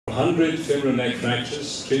100 femoral neck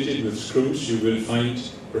fractures treated with screws, you will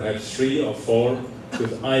find perhaps 3 or 4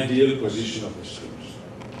 with ideal position of the screws.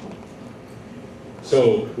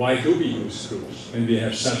 So why do we use screws when we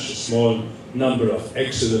have such a small number of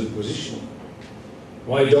excellent positioning?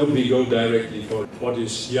 Why don't we go directly for what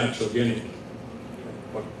is iatrogenic?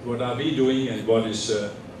 What are we doing and what is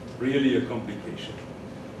really a complication?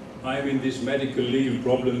 I'm in this medical legal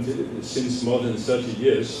problem since more than 30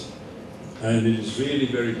 years, and it is really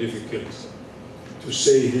very difficult to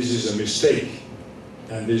say this is a mistake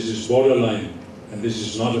and this is borderline and this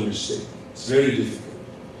is not a mistake. It's very difficult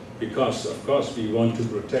because, of course, we want to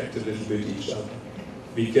protect a little bit each other.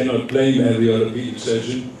 We cannot blame every orthopedic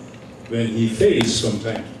surgeon when he fails from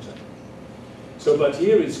time to time. So, but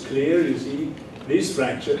here it's clear, you see, this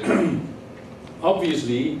fracture,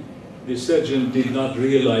 obviously, the surgeon did not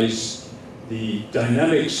realize the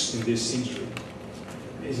dynamics in this injury.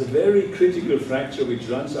 It's a very critical fracture which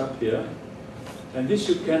runs up here, and this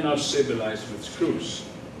you cannot stabilize with screws.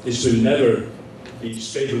 This will never be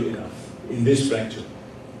stable enough in this fracture.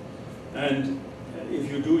 And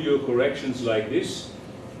if you do your corrections like this,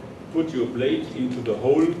 put your blade into the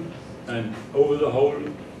hole and over the hole,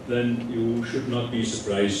 then you should not be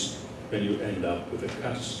surprised when you end up with a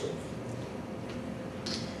catastrophe.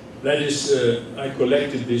 That is, I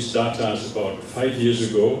collected this data about 5 years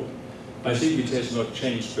ago. I think it has not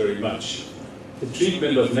changed very much. The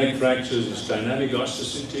treatment of neck fractures is dynamic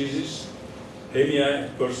osteosynthesis,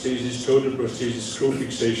 hemiprosthesis, total prosthesis, screw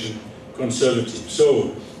fixation, conservative.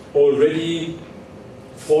 So already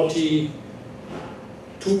 42%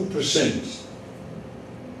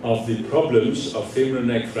 of the problems of femoral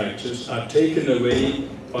neck fractures are taken away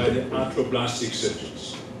by the arthroplastic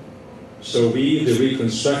surgeons. So we, the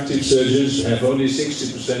reconstructive surgeons, have only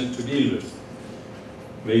 60% to deal with.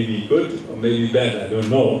 Maybe good or maybe bad, I don't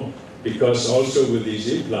know, because also with these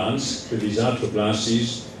implants, with these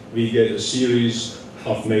arthroplasties, we get a series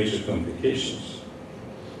of major complications.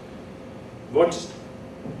 What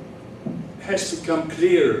has become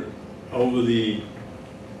clear over the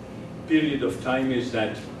period of time is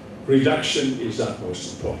that reduction is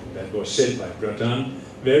utmost important. That was said by Bratan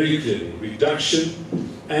very clearly. Reduction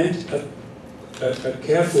and a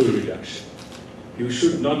careful reduction. You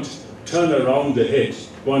should not turn around the head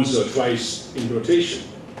once or twice in rotation.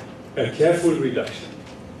 A careful reduction.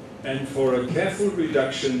 And for a careful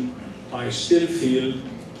reduction, I still feel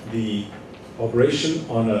the operation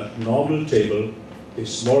on a normal table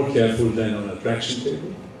is more careful than on a traction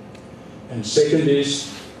table. And second is,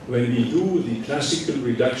 when we do the classical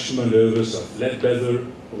reduction maneuvers of Ledbetter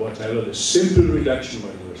or whatever, the simple reduction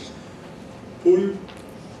maneuvers, pull,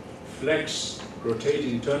 flex, rotate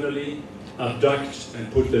internally, abduct, and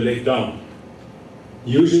put the leg down.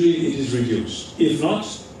 Usually it is reduced. If not,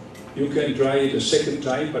 you can try it a second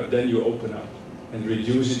time, but then you open up and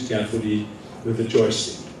reduce it carefully with the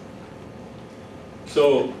joystick.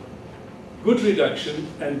 So, good reduction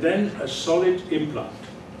and then a solid implant,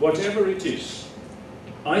 whatever it is.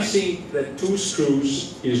 I think that 2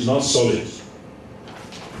 screws is not solid.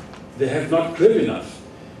 They have not grip enough.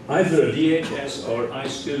 Either a DHS or I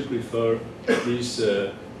still prefer this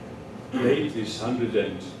blade, this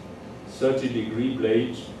 130-degree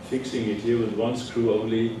blade, fixing it here with 1 screw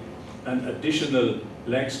only, an additional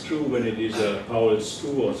leg screw when it is a Powell's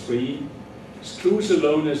 2 or 3. Screws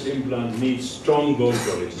alone as implant need strong bone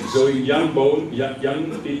quality. So in young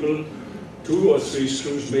people, 2 or 3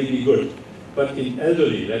 screws may be good. But in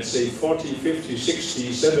elderly, let's say 40, 50,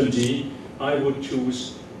 60, 70, I would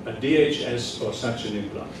choose a DHS or such an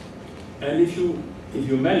implant. And if you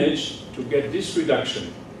manage to get this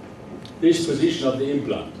reduction, this position of the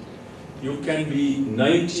implant, you can be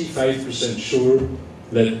 95% sure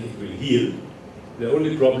that it will heal. The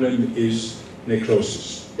only problem is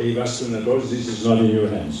necrosis. Avascular necrosis is not in your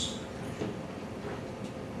hands.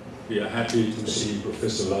 We are happy to see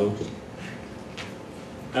Professor Laut.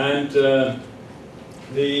 And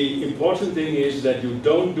the important thing is that you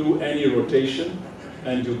don't do any rotation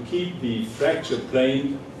and you keep the fracture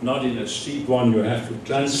plane not in a steep one. You have to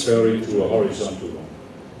transfer it to a horizontal one.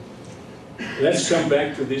 Let's come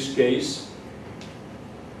back to this case.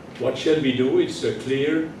 What shall we do? It's a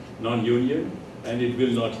clear non-union and it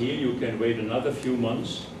will not heal. You can wait another few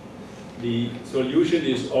months. The solution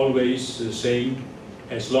is always the same.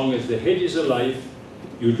 As long as the head is alive,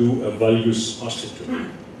 you do a valgus osteotomy.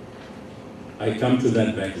 I come to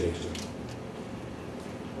that back later.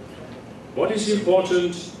 What is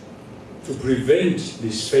important to prevent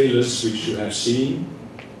these failures which you have seen?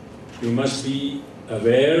 You must be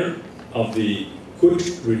aware of the good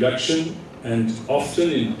reduction, and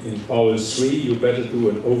often in Powell's 3 you better do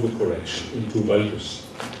an overcorrection into valgus.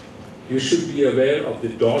 you should be aware of the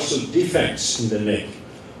dorsal defects in the neck.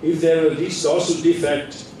 If there are these dorsal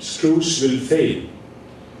defects, screws will fail.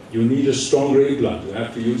 You need a stronger implant. You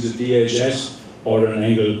have to use a DHS or an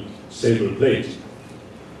angle stable plate.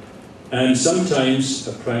 And sometimes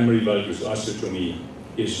a primary valgus osteotomy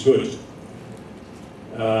is good.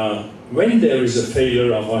 When there is a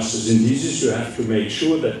failure of osteosynthesis, you have to make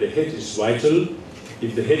sure that the head is vital.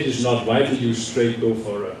 If the head is not vital, you straight go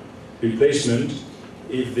for a replacement.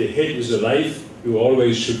 If the head is alive, you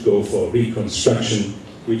always should go for reconstruction,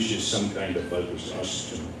 which is some kind of valgus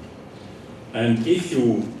osteotomy. And if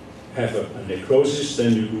you have a necrosis,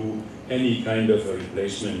 then you do any kind of a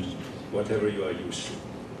replacement, whatever you are used to.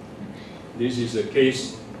 This is a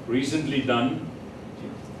case recently done.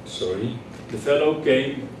 Sorry. The fellow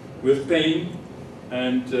came with pain,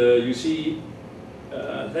 and you see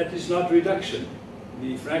that is not reduction.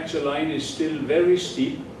 The fracture line is still very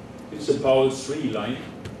steep. It's a Powell's 3 line.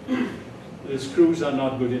 The screws are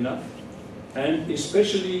not good enough, and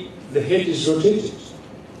especially the head is rotated.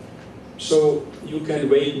 So you can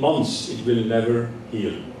wait months, it will never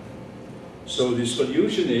heal. So the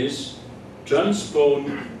solution is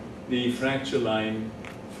transpone the fracture line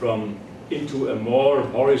into a more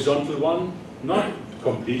horizontal one, not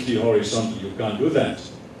completely horizontal, you can't do that,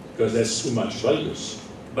 because that's too much valgus,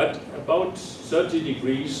 but about 30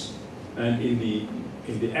 degrees, and in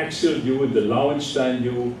the axial view, in the Lauenstein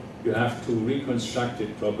view, you have to reconstruct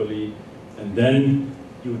it properly, and then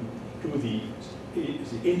you do the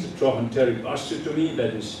intertrochanteric osteotomy,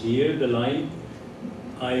 that is here, the line.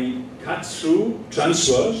 I cut through,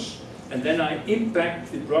 transverse, and then I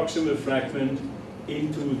impact the proximal fragment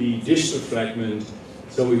into the distal fragment,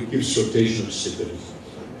 so it gives rotational stability.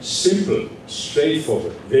 Simple,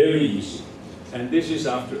 straightforward, very easy. And this is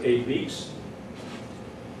after 8 weeks.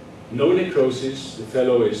 No necrosis, the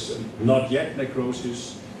fellow is not yet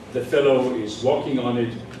necrosis, the fellow is walking on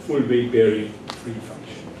it, full weight bearing, free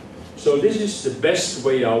function. So this is the best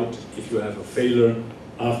way out if you have a failure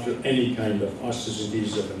after any kind of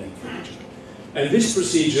osteosynthesis of a neck fracture. And this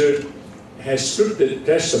procedure has stood the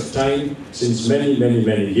test of time since many, many,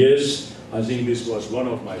 many years. I think this was one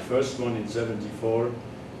of my first one in '74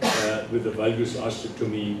 with the valgus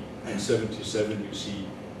osteotomy, and '77 you see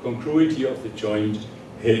congruity of the joint,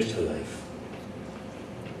 head alive.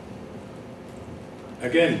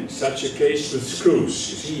 Again, such a case with screws.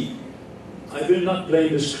 You see, I will not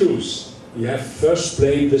blame the screws. You have first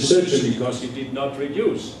blamed the surgeon because he did not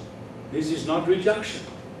reduce. This is not reduction.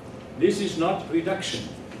 This is not reduction.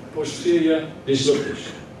 Posterior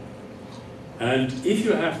dislocation. And if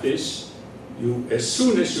you have this, you, as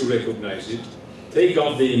soon as you recognize it, take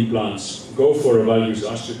off the implants, go for a valgus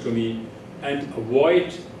osteotomy, and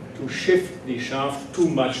avoid to shift the shaft too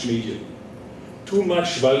much medially. Too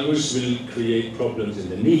much valgus will create problems in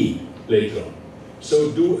the knee later on.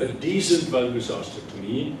 So do a decent valgus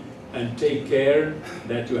osteotomy and take care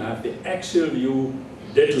that you have the axial view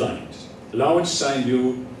deadlined. Lauenstein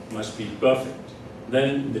view must be perfect.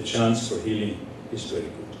 Then the chance for healing is very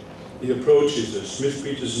good. The approach is a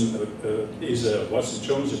Smith-Peterson, is a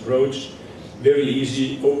Watson-Jones approach. Very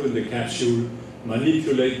easy, open the capsule,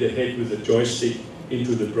 manipulate the head with a joystick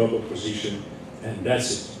into the proper position, and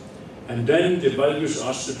that's it. And then the valgus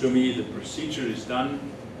osteotomy, the procedure is done.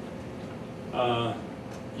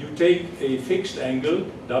 You take a fixed angle,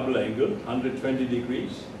 double angle, 120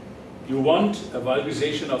 degrees. You want a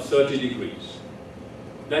valgusation of 30 degrees.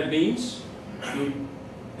 That means you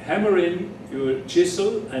hammer in your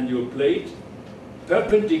chisel and your plate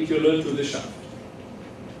perpendicular to the shaft.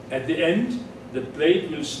 At the end, the plate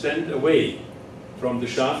will stand away from the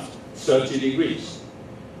shaft 30 degrees.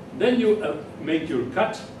 Then you make your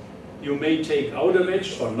cut. You may take outer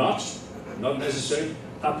wedge or not necessary.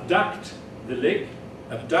 Abduct the leg,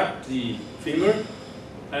 abduct the femur,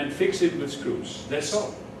 and fix it with screws. That's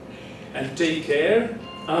all. And take care,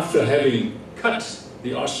 after having cut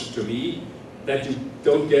the osteotomy, that you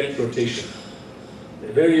don't get rotation.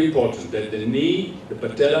 Very important that the knee, the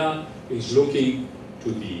patella, is looking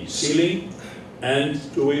to the ceiling, and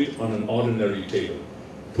do it on an ordinary table.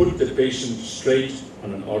 Put the patient straight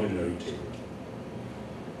on an ordinary table.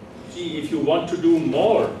 See, if you want to do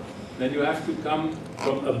more, then you have to come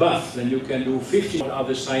from above. Then you can do 50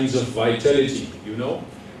 other signs of vitality, you know?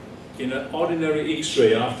 In an ordinary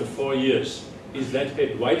X-ray after 4 years, is that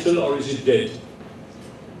head vital or is it dead?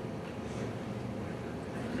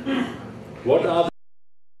 What are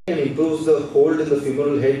and improves the hold in the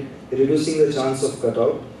femoral head, reducing the chance of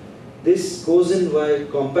cutout. This goes in by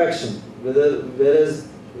compaction, whereas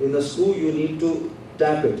in a screw you need to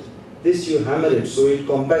tap it. This you hammer it, so it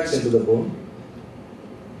compacts into the bone.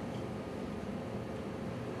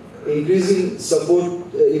 increases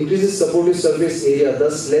supportive surface area,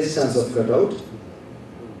 thus less chance of cutout.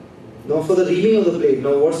 Now for the reaming of the plate,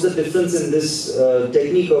 now what's the difference in this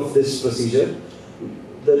technique of this procedure?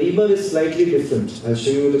 The reamer is slightly different. I'll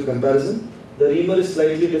show you the comparison. The reamer is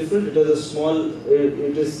slightly different. It has a small,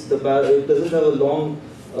 it doesn't have a long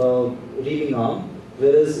reaming arm,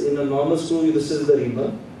 whereas in a normal screw, this is the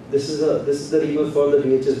reamer. This is the reamer for the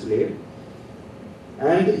DHS blade,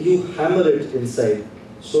 and you hammer it inside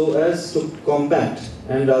so as to compact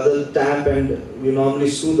and rather tap, and you normally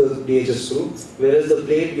screw the DHS screw, whereas the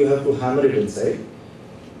plate you have to hammer it inside.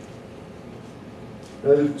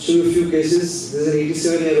 I'll show you a few cases. This is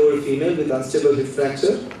an 87-year-old female with unstable hip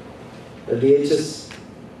fracture, a DHS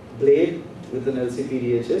blade with an LCP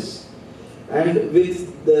DHS, and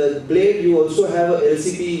with the blade you also have a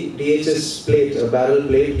LCP DHS plate, a barrel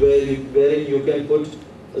plate, wherein you can put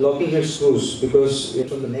locking head screws because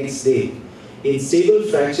it's from the next day. In stable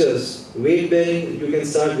fractures, weight bearing you can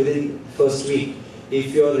start within first week.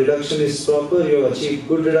 If your reduction is proper, you have achieved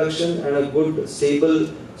good reduction and a good stable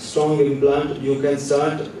strong implant, you can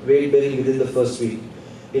start weight bearing within the first week.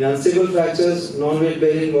 In unstable fractures, non-weight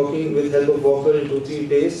bearing walking with help of walker in 2-3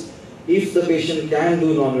 days. If the patient can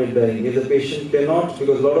do non-weight bearing, if the patient cannot,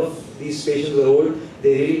 because a lot of these patients are old,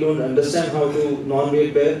 they really don't understand how to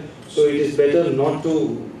non-weight bear, so it is better not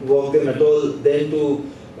to walk them at all than to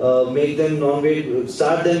make them non-weight,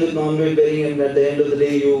 start them with non-weight bearing, and at the end of the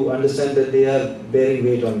day you understand that they are bearing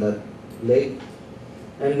weight on that leg.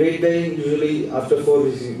 And weight bearing usually after 4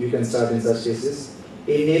 weeks you can start in such cases.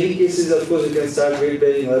 In nailing cases, of course, you can start weight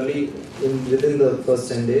bearing early within the first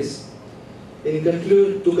 10 days.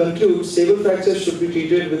 To conclude, stable fractures should be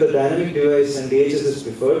treated with a dynamic device and DHS is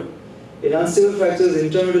preferred. In unstable fractures,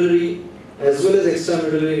 intramedullary as well as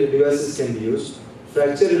extramedullary devices can be used.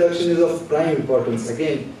 Fracture reduction is of prime importance.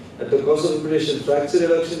 Again, at the cost of amputation, fracture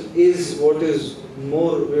reduction is what is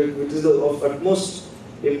which is of utmost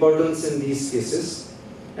importance in these cases.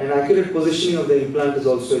 And accurate positioning of the implant is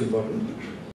also important.